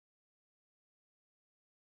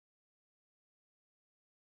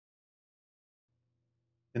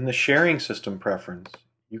In the sharing system preference,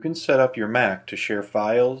 you can set up your Mac to share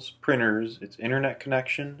files, printers, its internet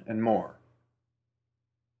connection, and more.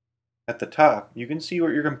 At the top, you can see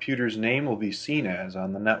what your computer's name will be seen as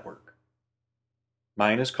on the network.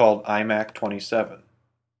 Mine is called iMac 27.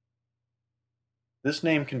 This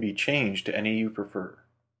name can be changed to any you prefer.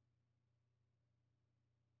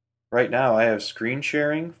 Right now I have screen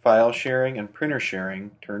sharing, file sharing, and printer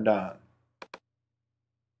sharing turned on.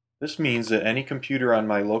 This means that any computer on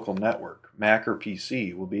my local network, Mac or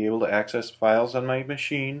PC, will be able to access files on my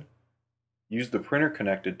machine, use the printer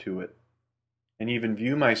connected to it, and even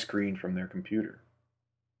view my screen from their computer.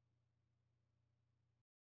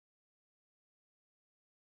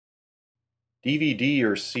 DVD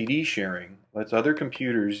or CD sharing lets other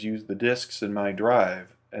computers use the disks in my drive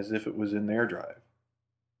as if it was in their drive.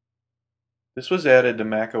 This was added to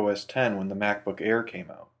Mac OS X when the MacBook Air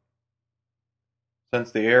came out.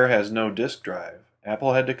 Since the Air has no disk drive,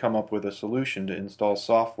 Apple had to come up with a solution to install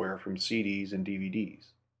software from CDs and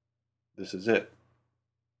DVDs. This is it.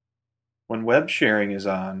 When web sharing is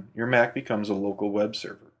on, your Mac becomes a local web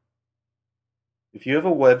server. If you have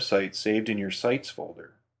a website saved in your Sites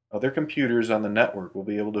folder, other computers on the network will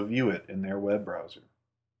be able to view it in their web browser.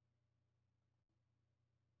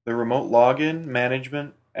 The remote login,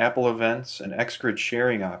 management, Apple Events, and Xgrid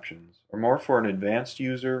sharing options are more for an advanced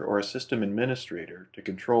user or a system administrator to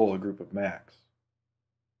control a group of Macs.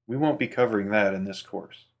 We won't be covering that in this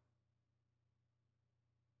course.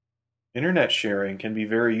 Internet sharing can be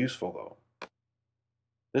very useful though.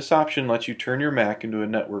 This option lets you turn your Mac into a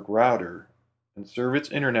network router and serve its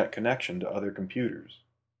internet connection to other computers.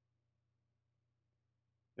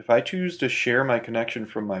 If I choose to share my connection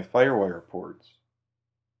from my FireWire ports,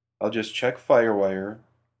 I'll just check FireWire,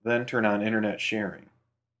 then turn on internet sharing.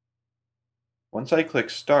 Once I click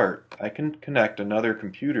Start, I can connect another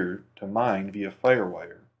computer to mine via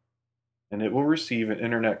FireWire, and it will receive an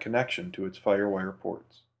internet connection to its FireWire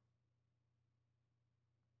ports.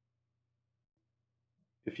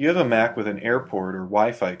 If you have a Mac with an airport or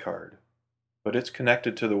Wi-Fi card, but it's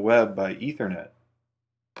connected to the web by Ethernet,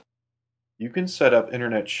 you can set up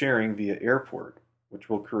internet sharing via airport, which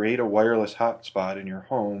will create a wireless hotspot in your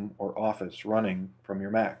home or office running from your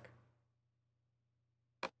Mac.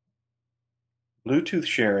 Bluetooth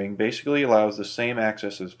sharing basically allows the same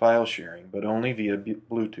access as file sharing, but only via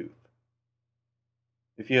Bluetooth.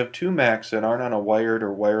 If you have two Macs that aren't on a wired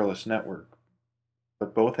or wireless network,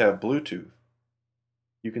 but both have Bluetooth,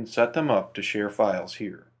 you can set them up to share files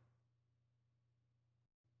here.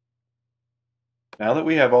 Now that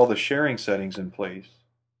we have all the sharing settings in place,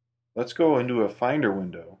 let's go into a Finder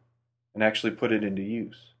window and actually put it into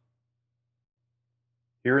use.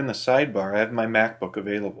 Here in the sidebar I have my MacBook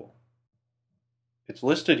available. It's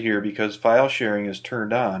listed here because file sharing is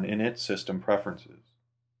turned on in its system preferences.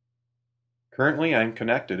 Currently I'm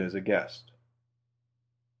connected as a guest.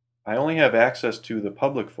 I only have access to the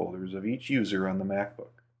public folders of each user on the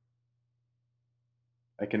MacBook.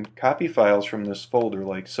 I can copy files from this folder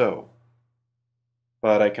like so,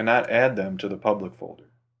 but I cannot add them to the public folder.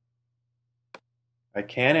 I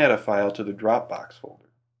can add a file to the Dropbox folder.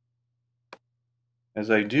 As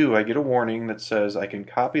I do, I get a warning that says I can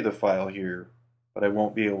copy the file here, but I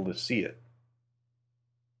won't be able to see it.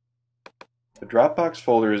 The Dropbox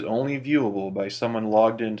folder is only viewable by someone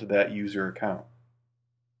logged into that user account.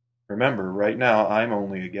 Remember, right now I'm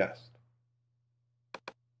only a guest.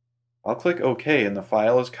 I'll click OK and the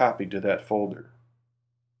file is copied to that folder.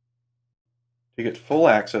 To get full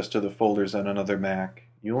access to the folders on another Mac,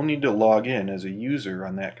 you will need to log in as a user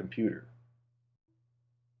on that computer.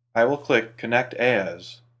 I will click Connect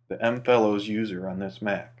As the mFellows user on this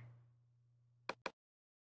Mac.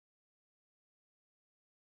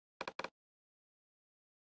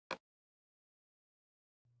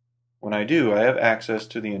 When I do, I have access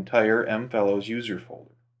to the entire mFellows user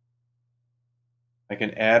folder. I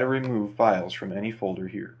can add or remove files from any folder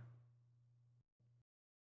here.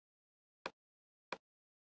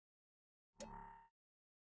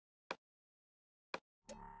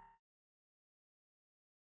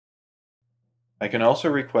 I can also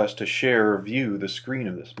request to share or view the screen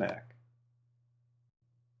of this Mac.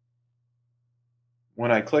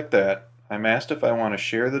 When I click that, I'm asked if I want to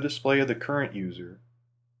share the display of the current user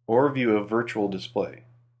or view a virtual display.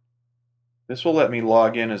 This will let me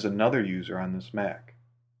log in as another user on this Mac.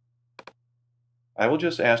 I will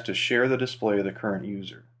just ask to share the display of the current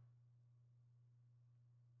user.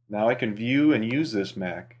 Now I can view and use this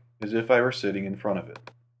Mac as if I were sitting in front of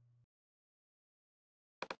it.